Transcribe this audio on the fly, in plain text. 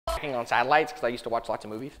hacking on satellites because I used to watch lots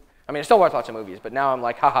of movies. I mean, I still watch lots of movies, but now I'm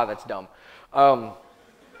like, haha, that's dumb.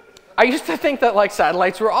 I used to think that like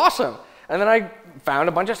satellites were awesome. And then I found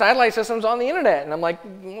a bunch of satellite systems on the internet, and I'm like,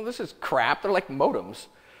 well, this is crap. They're like modems.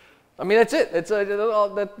 I mean, that's it. That's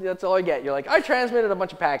all I get. You're like, I transmitted a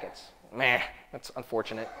bunch of packets. Meh, that's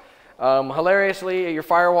unfortunate. Hilariously, your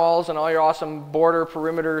firewalls and all your awesome border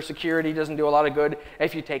perimeter security doesn't do a lot of good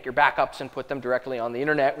if you take your backups and put them directly on the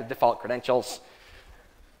internet with default credentials.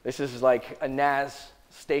 This is like a NAS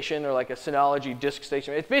station or like a Synology disk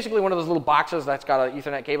station. It's basically one of those little boxes that's got an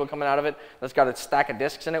Ethernet cable coming out of it, that's got a stack of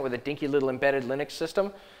disks in it with a dinky little embedded Linux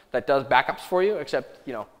system that does backups for you, except,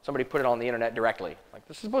 you know, somebody put it on the internet directly. Like,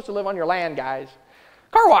 this is supposed to live on your LAN, guys.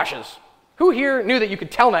 Car washes. Who here knew that you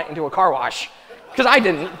could telnet into a car wash? Because I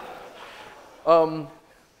didn't.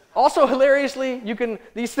 Also, hilariously, you can,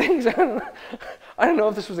 these things, I don't know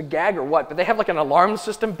if this was a gag or what, but they have like an alarm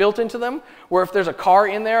system built into them where if there's a car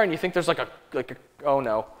in there and you think there's like a oh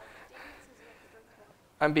no.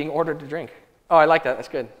 I'm being ordered to drink. Oh, I like that, that's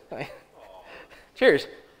good. Cheers.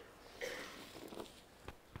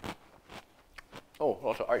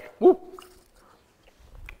 Oh, sorry. Woo.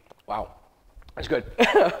 Wow, that's good.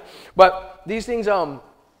 But these things,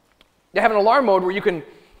 they have an alarm mode where you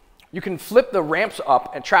can flip the ramps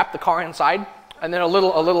up and trap the car inside, and then a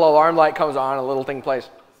little alarm light comes on, a little thing plays.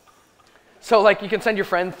 So like you can send your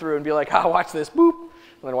friend through and be like, ah, watch this, boop, and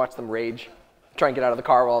then watch them rage, try and get out of the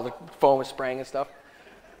car while the foam is spraying and stuff.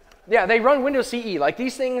 Yeah, they run Windows CE. Like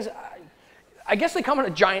these things, I guess they come in a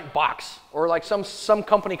giant box, or like some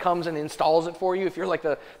company comes and installs it for you if you're like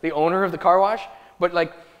the owner of the car wash. But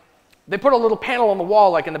like they put a little panel on the wall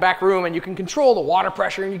like in the back room, and you can control the water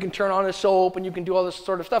pressure, and you can turn on the soap, and you can do all this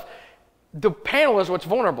sort of stuff. The panel is what's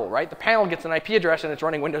vulnerable, right? The panel gets an IP address and it's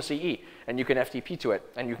running Windows CE, and you can FTP to it,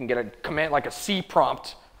 and you can get a command like a C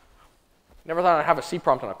prompt. Never thought I'd have a C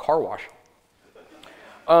prompt on a car wash.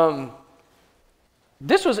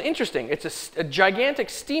 This was interesting. It's a gigantic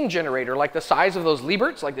steam generator, like the size of those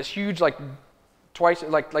Lieberts, like this huge, like twice,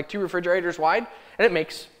 like 2 refrigerators wide, and it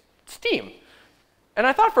makes steam. And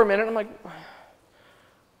I thought for a minute, I'm like,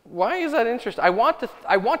 why is that interesting? I want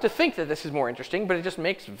to think that this is more interesting, but it just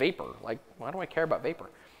makes vapor. Like, why do I care about vapor?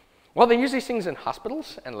 Well, they use these things in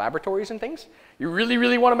hospitals and laboratories and things. You really,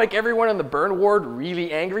 really want to make everyone in the burn ward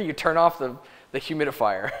really angry, you turn off the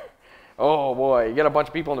humidifier. Oh boy, you get a bunch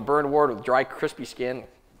of people in the burn ward with dry, crispy skin.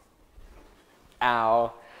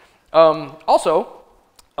 Ow. Also,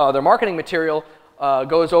 their marketing material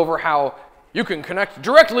goes over how you can connect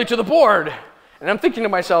directly to the board. And I'm thinking to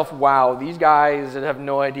myself, wow, these guys have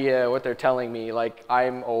no idea what they're telling me. Like,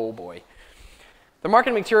 oh boy. The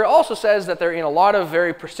marketing material also says that they're in a lot of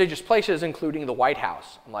very prestigious places, including the White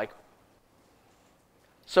House. I'm like,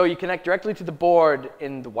 so you connect directly to the board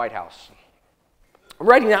in the White House. I'm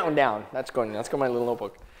writing that one down. That's going in my little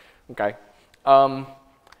notebook. Okay.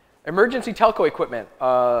 Emergency telco equipment.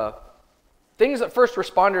 Things that first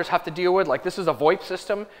responders have to deal with, like this is a VoIP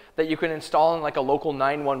system that you can install in like a local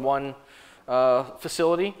 911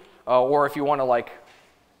 facility, or if you want to like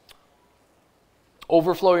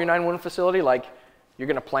overflow your 911 facility, like you're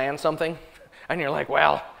going to plan something, and you're like,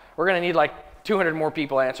 well, we're going to need like 200 more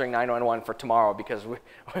people answering 911 for tomorrow because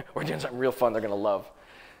we're doing something real fun they're going to love.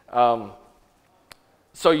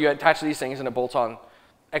 So you attach these things and it bolts on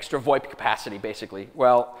extra VoIP capacity, basically.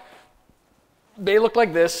 Well, they look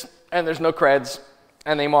like this, and there's no creds,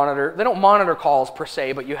 and they don't monitor calls per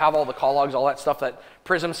se, but you have all the call logs, all that stuff that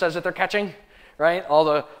Prism says that they're catching, right? All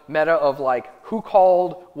the meta of like who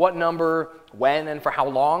called, what number, when, and for how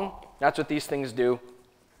long. That's what these things do.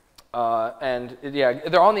 And yeah,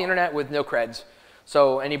 they're on the internet with no creds.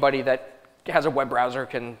 So anybody that has a web browser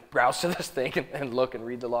can browse to this thing and look and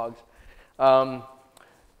read the logs.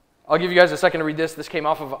 I'll give you guys a second to read this. This came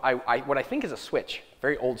off of what I think is a switch,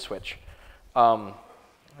 very old switch.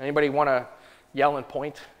 Anybody want to yell and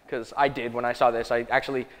point? Because I did when I saw this. I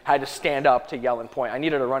actually had to stand up to yell and point. I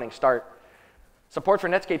needed a running start. Support for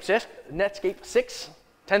Netscape 6,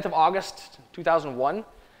 10th of August, 2001.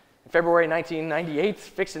 February 1998,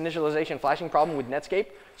 fixed initialization flashing problem with Netscape.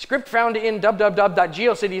 Script found in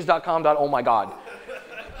www.geocities.com. Oh my God.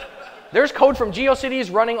 There's code from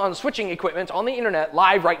GeoCities running on switching equipment on the internet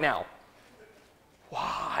live right now.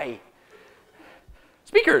 Why?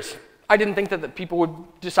 Speakers. I didn't think that people would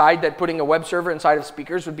decide that putting a web server inside of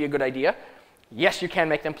speakers would be a good idea. Yes, you can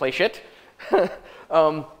make them play shit.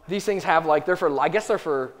 These things have like, I guess they're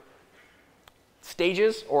for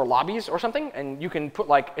stages or lobbies or something, and you can put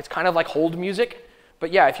like, it's kind of like hold music.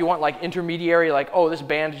 But yeah, if you want like intermediary, like, oh, this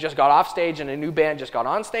band just got off stage and a new band just got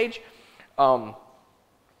on stage,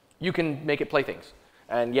 you can make it play things.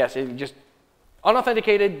 And yes, it just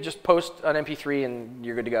Unauthenticated, just post an MP3 and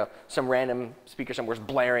you're good to go. Some random speaker somewhere's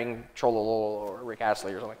blaring Trollolol or Rick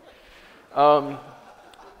Astley or something.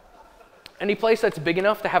 Any place that's big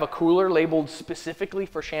enough to have a cooler labeled specifically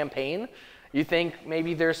for champagne, you think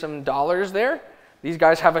maybe there's some dollars there? These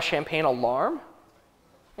guys have a champagne alarm?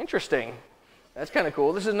 Interesting. That's kind of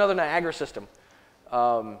cool. This is another Niagara system.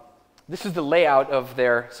 This is the layout of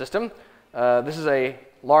their system. This is a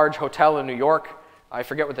large hotel in New York. I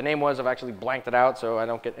forget what the name was. I've actually blanked it out so I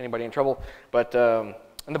don't get anybody in trouble. But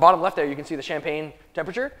in the bottom left there, you can see the champagne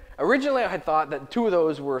temperature. Originally, I had thought that 2 of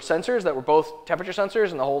those were sensors that were both temperature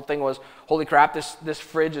sensors, and the whole thing was, holy crap, this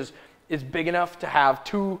fridge is big enough to have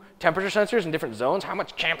 2 temperature sensors in different zones. How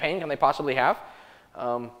much champagne can they possibly have?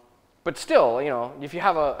 But still, you know, if you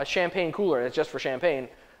have a champagne cooler and it's just for champagne,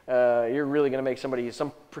 you're really going to make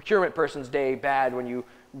some procurement person's day bad when you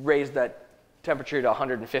raise that temperature to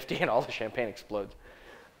 150 and all the champagne explodes.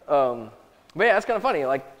 But yeah, that's kind of funny.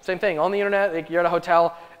 Like, same thing on the internet. Like, you're at a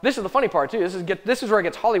hotel. This is the funny part too. This is where it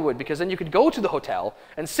gets Hollywood, because then you could go to the hotel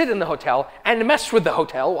and sit in the hotel and mess with the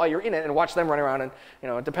hotel while you're in it and watch them run around. And you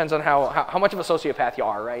know, it depends on how much of a sociopath you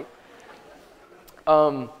are, right?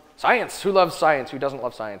 Science. Who loves science? Who doesn't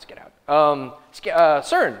love science? Get out.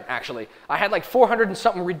 CERN, actually. I had like 400 and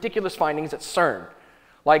something ridiculous findings at CERN.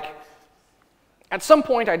 Like, at some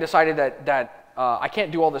point, I decided that I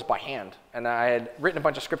can't do all this by hand. And I had written a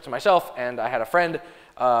bunch of scripts myself, and I had a friend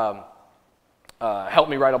help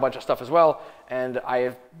me write a bunch of stuff as well. And I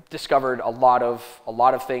have discovered a lot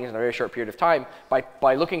of things in a very short period of time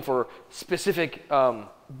by looking for specific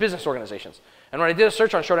business organizations. And when I did a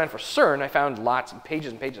search on Shodan for CERN, I found lots and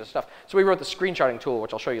pages of stuff. So we wrote the screenshotting tool,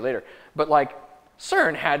 which I'll show you later. But like,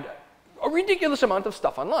 CERN had a ridiculous amount of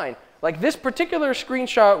stuff online. Like, this particular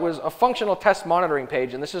screenshot was a functional test monitoring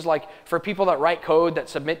page, and this is like for people that write code that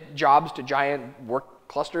submit jobs to giant work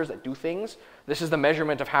clusters that do things. This is the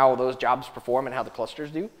measurement of how those jobs perform and how the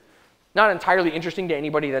clusters do. Not entirely interesting to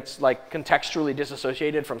anybody that's like contextually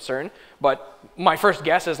disassociated from CERN, but my first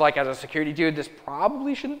guess is, like, as a security dude, this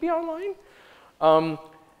probably shouldn't be online.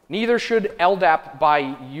 Neither should LDAP by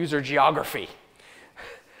user geography.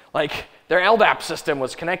 Like, their LDAP system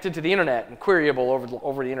was connected to the internet and queryable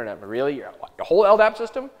over the internet. But really, your whole LDAP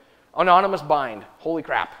system? Anonymous bind. Holy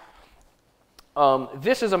crap.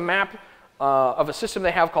 This is a map of a system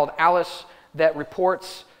they have called Alice that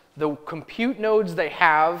reports the compute nodes they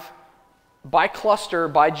have by cluster,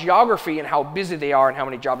 by geography, and how busy they are and how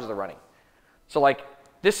many jobs they're running. So like,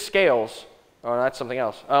 this scales. Oh, that's something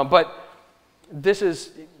else. But this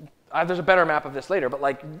is, there's a better map of this later, but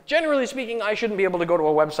like, generally speaking, I shouldn't be able to go to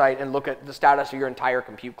a website and look at the status of your entire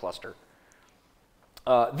compute cluster.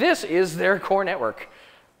 This is their core network.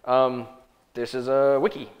 This is a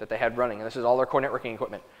wiki that they had running, and this is all their core networking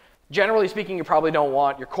equipment. Generally speaking, you probably don't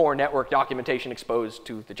want your core network documentation exposed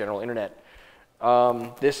to the general internet.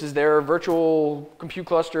 This is their virtual compute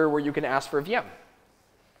cluster where you can ask for a VM.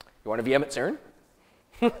 You want a VM at CERN?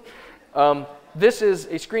 This is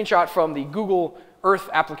a screenshot from the Google Earth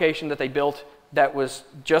application that they built that was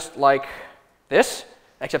just like this,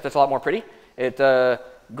 except it's a lot more pretty. It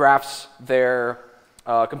graphs their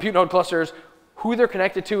compute node clusters, who they're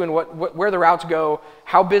connected to and where the routes go,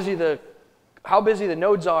 how busy the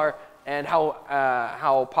nodes are, and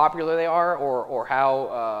how popular they are, or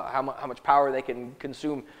how much power they can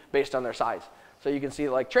consume based on their size. So you can see,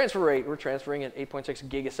 like, transfer rate, we're transferring at 8.6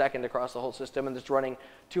 gig a second across the whole system, and it's running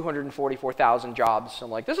 244,000 jobs. So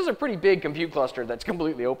I'm like, this is a pretty big compute cluster that's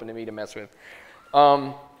completely open to me to mess with.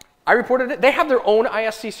 I reported it. They have their own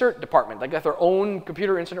ISC-CERT department. They got their own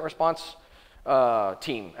computer incident response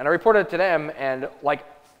team. And I reported it to them, and like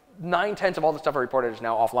 9/10 of all the stuff I reported is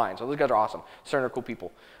now offline. So those guys are awesome. CERN are cool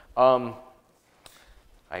people. I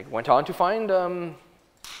went on to find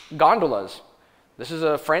gondolas. This is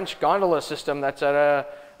a French gondola system that's at a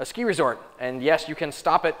ski resort. And yes, you can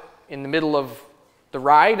stop it in the middle of the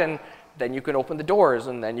ride, and then you can open the doors,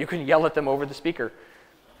 and then you can yell at them over the speaker.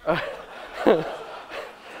 I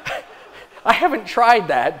haven't tried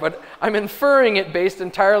that, but I'm inferring it based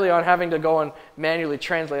entirely on having to go and manually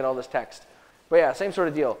translate all this text. But yeah, same sort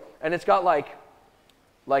of deal. And it's got like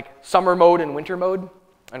summer mode and winter mode.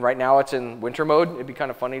 And right now it's in winter mode. It'd be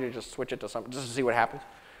kind of funny to just switch it to summer, just to see what happens.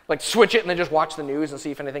 Like, switch it and then just watch the news and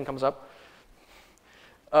see if anything comes up.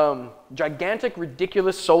 Gigantic,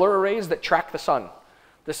 ridiculous solar arrays that track the sun.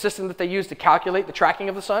 The system that they use to calculate the tracking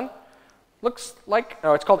of the sun looks like,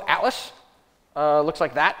 oh, it's called Atlas. Looks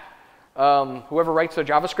like that. Whoever writes their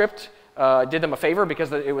JavaScript did them a favor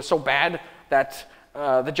because it was so bad that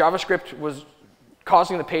the JavaScript was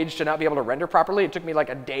causing the page to not be able to render properly. It took me like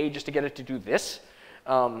a day just to get it to do this.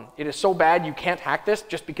 It is so bad you can't hack this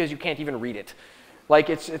just because you can't even read it. Like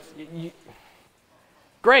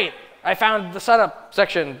great, I found the setup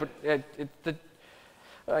section, but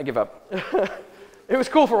I give up. It was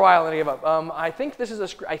cool for a while, and I gave up. I think this is a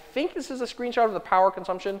screenshot of the power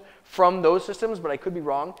consumption from those systems, but I could be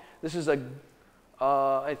wrong. This is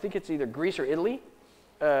I think it's either Greece or Italy.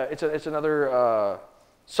 It's another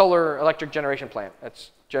solar electric generation plant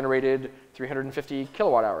that's generated 350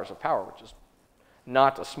 kilowatt hours of power, which is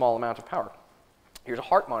not a small amount of power. Here's a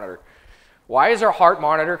heart monitor. Why is our heart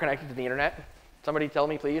monitor connected to the internet? Somebody tell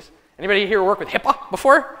me, please. Anybody here work with HIPAA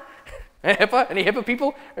before? HIPAA? Any HIPAA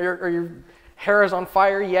people? Are your hair is on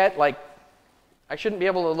fire yet? Like, I shouldn't be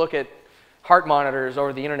able to look at heart monitors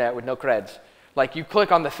over the internet with no creds. Like, you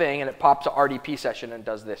click on the thing and it pops an RDP session and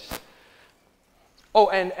does this. Oh,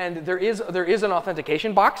 and there is an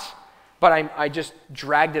authentication box, but I just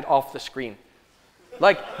dragged it off the screen.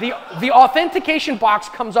 Like, the authentication box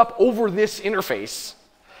comes up over this interface.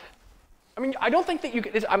 I mean, I don't think that you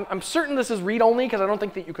can, I'm certain this is read-only because I don't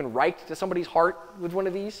think that you can write to somebody's heart with one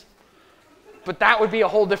of these. But that would be a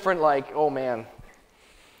whole different, like, oh man.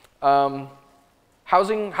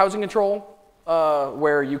 Housing control,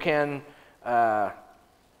 where you can turn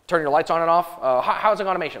your lights on and off. Housing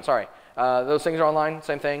automation, sorry. Those things are online,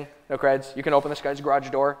 same thing, no creds. You can open this guy's garage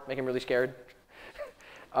door, make him really scared.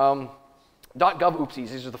 .gov oopsies,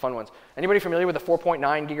 these are the fun ones. Anybody familiar with the 4.9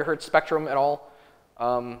 gigahertz spectrum at all?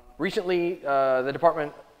 Recently, the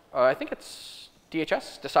department, I think it's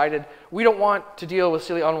DHS, decided we don't want to deal with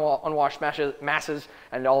silly unwashed masses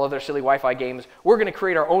and all of their silly Wi-Fi games. We're going to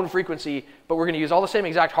create our own frequency, but we're going to use all the same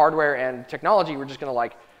exact hardware and technology. We're just going to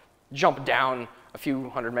like jump down a few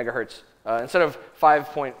hundred megahertz. Instead of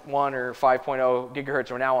 5.1 or 5.0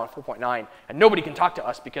 gigahertz, we're now on 4.9, and nobody can talk to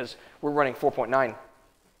us because we're running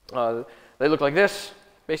 4.9. They look like this,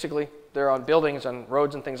 basically. They're on buildings and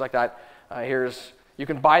roads and things like that. You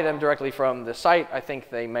can buy them directly from the site. I think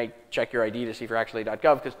they might check your ID to see if you're actually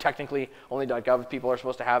 .gov, because technically only .gov people are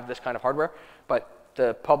supposed to have this kind of hardware. But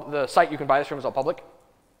the site you can buy this from is all public.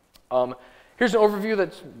 Here's an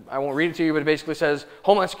overview I won't read it to you, but it basically says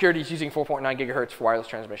Homeland Security is using 4.9 gigahertz for wireless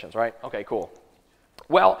transmissions, right? Okay, cool.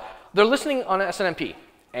 Well, they're listening on SNMP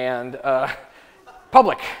and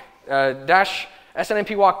public dash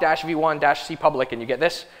SNMP walk dash v1 dash c public, and you get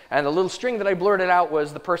this. And the little string that I blurted out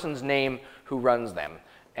was the person's name who runs them.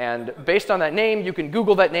 And based on that name, you can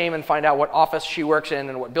Google that name and find out what office she works in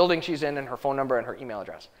and what building she's in and her phone number and her email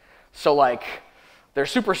address. So like, their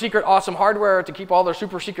super secret awesome hardware to keep all their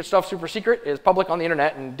super secret stuff super secret is public on the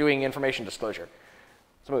internet and doing information disclosure.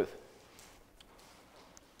 Smooth.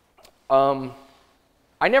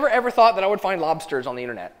 I never ever thought that I would find lobsters on the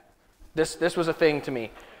internet. This was a thing to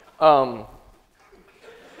me.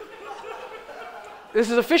 This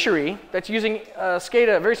is a fishery that's using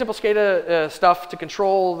SCADA, very simple SCADA stuff to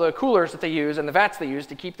control the coolers that they use and the vats they use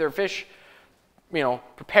to keep their fish,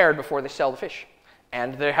 prepared before they sell the fish.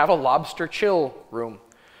 And they have a lobster chill room.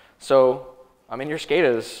 So I'm in your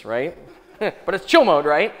SCADAs, right? But it's chill mode,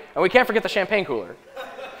 right? And we can't forget the champagne cooler.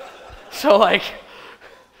 So like,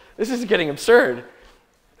 this is getting absurd.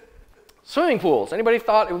 Swimming pools. Anybody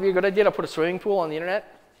thought it would be a good idea to put a swimming pool on the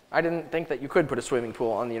internet? I didn't think that you could put a swimming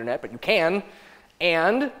pool on the internet, but you can.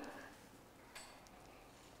 And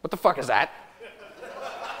what the fuck is that?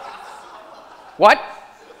 What?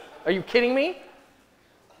 Are you kidding me?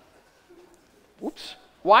 Oops.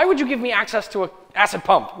 Why would you give me access to an acid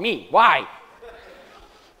pump? Me. Why?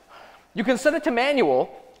 You can set it to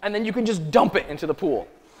manual, and then you can just dump it into the pool.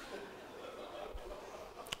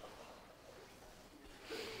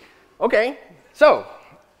 Okay, so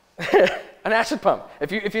an acid pump.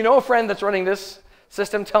 If you know a friend that's running this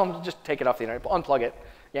system, tell them to just take it off the internet, unplug it,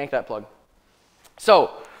 yank that plug.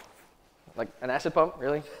 So, like an acid pump,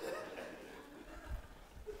 really?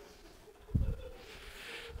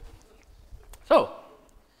 So,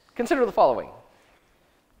 consider the following.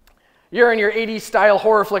 You're in your 80s style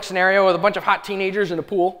horror flick scenario with a bunch of hot teenagers in a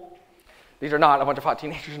pool. These are not a bunch of hot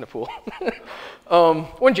teenagers in a pool.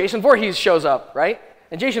 When Jason Voorhees shows up, right?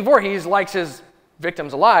 And Jason Voorhees likes his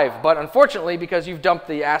victims alive, but unfortunately, because you've dumped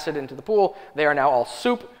the acid into the pool, they are now all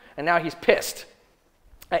soup, and now he's pissed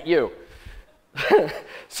at you.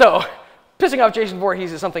 So, pissing off Jason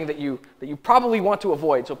Voorhees is something that you probably want to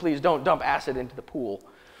avoid, so please don't dump acid into the pool.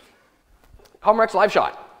 Comrex Live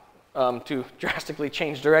Shot, to drastically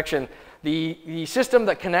change direction. The system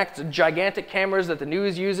that connects gigantic cameras that the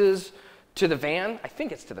news uses to the van, I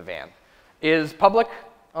think it's to the van, is public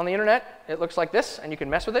on the internet. It looks like this, and you can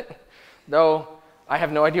mess with it. Though, I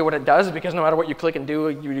have no idea what it does, because no matter what you click and do,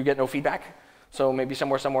 you get no feedback. So maybe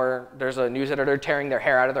somewhere, there's a news editor tearing their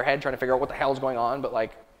hair out of their head trying to figure out what the hell's going on, but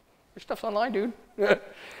like, your stuff's online, dude.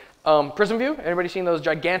 Prism view, anybody seen those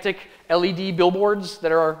gigantic LED billboards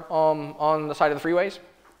that are on the side of the freeways?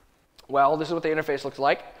 Well, this is what the interface looks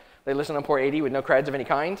like. They listen on port 80 with no creds of any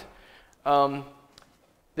kind.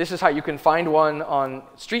 This is how you can find one on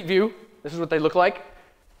Street View. This is what they look like.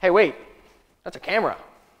 Hey, wait, that's a camera.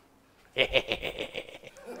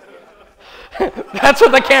 That's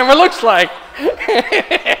what the camera looks like.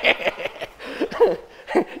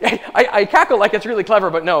 I cackle like it's really clever,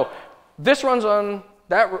 but no. This runs on,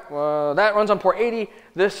 that runs on port 80.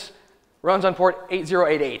 This runs on port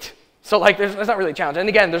 8088. So like, it's not really a challenge. And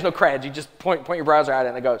again, there's no creds. You just point your browser at it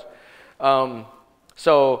and it goes.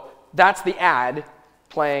 So that's the ad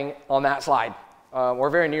playing on that slide, or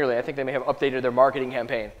very nearly. I think they may have updated their marketing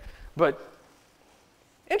campaign. But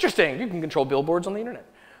interesting, you can control billboards on the internet.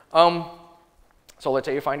 So let's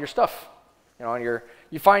say you find your stuff. You know,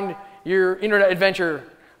 you find your internet adventure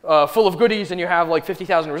full of goodies and you have like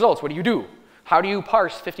 50,000 results. What do? How do you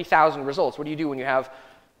parse 50,000 results? What do you do when you have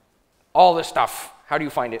all this stuff? How do you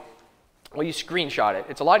find it? Well, you screenshot it.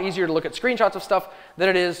 It's a lot easier to look at screenshots of stuff than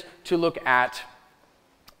it is to look at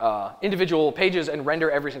individual pages and render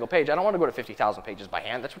every single page. I don't want to go to 50,000 pages by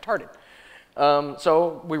hand. That's retarded.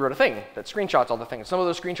 So we wrote a thing that screenshots all the things. Some of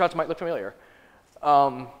those screenshots might look familiar.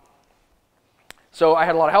 So I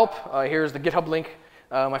had a lot of help. Here's the GitHub link.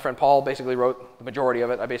 My friend Paul basically wrote the majority of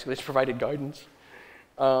it. I basically just provided guidance.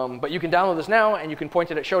 But you can download this now, and you can point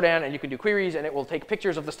it at Shodan, and you can do queries, and it will take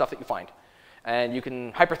pictures of the stuff that you find. And you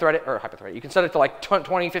can hyperthread it. You can set it to like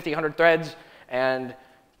 20, 50, 100 threads, and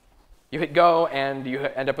you hit go, and you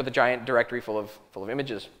end up with a giant directory full of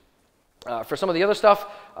images. For some of the other stuff,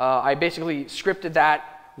 I basically scripted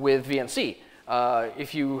that with VNC.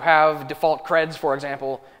 If you have default creds, for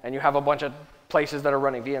example, and you have a bunch of places that are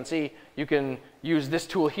running VNC, you can use this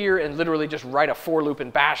tool here and literally just write a for loop in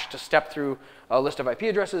bash to step through a list of IP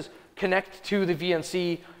addresses, connect to the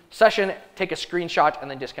VNC session, take a screenshot, and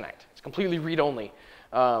then disconnect. It's completely read-only.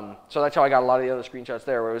 So that's how I got a lot of the other screenshots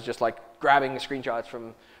there, where it was just like grabbing the screenshots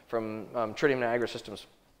from Tritium Niagara systems.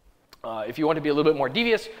 If you want to be a little bit more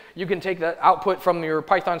devious, you can take the output from your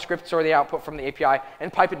Python scripts or the output from the API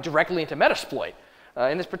and pipe it directly into Metasploit.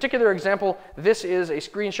 In this particular example, this is a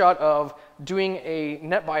screenshot of doing a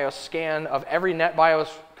NetBIOS scan of every NetBIOS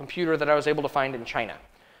computer that I was able to find in China.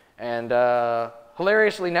 And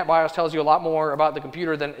hilariously, NetBIOS tells you a lot more about the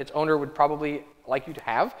computer than its owner would probably like you to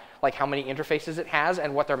have, like how many interfaces it has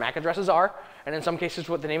and what their MAC addresses are, and in some cases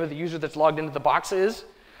what the name of the user that's logged into the box is.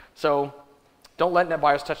 So don't let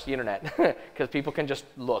NetBIOS touch the internet, because people can just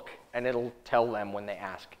look, and it'll tell them when they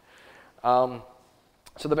ask.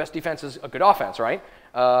 So the best defense is a good offense, right?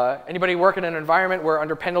 Anybody work in an environment where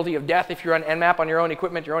under penalty of death, if you're on Nmap on your own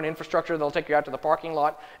equipment, your own infrastructure, they'll take you out to the parking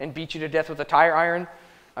lot and beat you to death with a tire iron?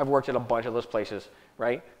 I've worked at a bunch of those places,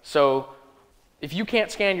 right? So if you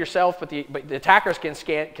can't scan yourself, but the attackers can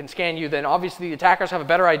scan you, then obviously the attackers have a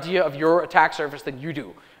better idea of your attack surface than you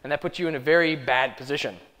do, and that puts you in a very bad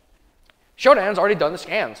position. Shodan's already done the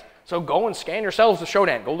scans, so go and scan yourselves with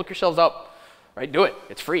Shodan. Go look yourselves up, right? Do it.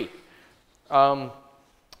 It's free.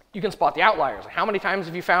 You can spot the outliers. How many times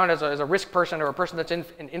have you found as a risk person or a person that's in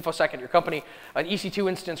InfoSec at your company an EC2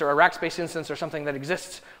 instance or a Rackspace instance or something that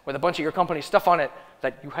exists with a bunch of your company's stuff on it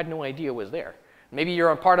that you had no idea was there? Maybe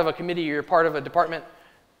you're a part of a committee or you're part of a department.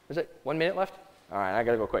 Is it 1 minute left? All right, I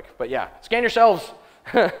gotta go quick. But yeah, scan yourselves.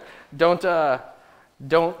 Don't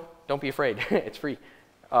be afraid. It's free.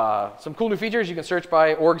 Some cool new features. You can search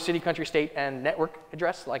by org, city, country, state, and network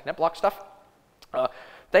address, like NetBlock stuff.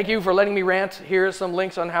 Thank you for letting me rant. Here's some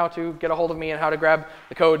links on how to get a hold of me and how to grab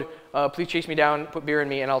the code. Please chase me down, put beer in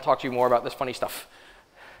me, and I'll talk to you more about this funny stuff.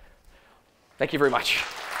 Thank you very much.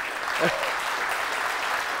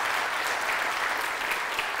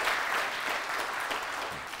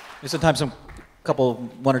 We have some time,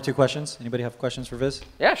 one or two questions. Anybody have questions for Viz?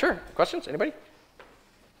 Yeah, sure. Questions? Anybody?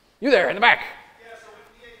 You there in the back. Yeah, so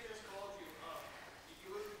if DHS called you, did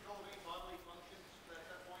you listen to any bodily functions at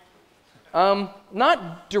that point?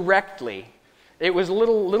 Not directly. It was a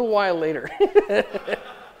little while later.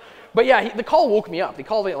 But yeah, the call woke me up. He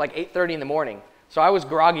called me at like 8:30 in the morning, so I was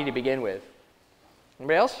groggy to begin with.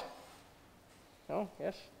 Anybody else? No?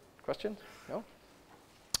 Yes? Questions? No?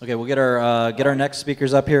 Okay, we'll get our next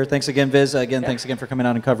speakers up here. Thanks again, Viz. Again, Thanks again for coming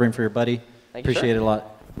out and covering for your buddy. Thank you, Appreciate it a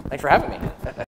lot. Thanks for having me.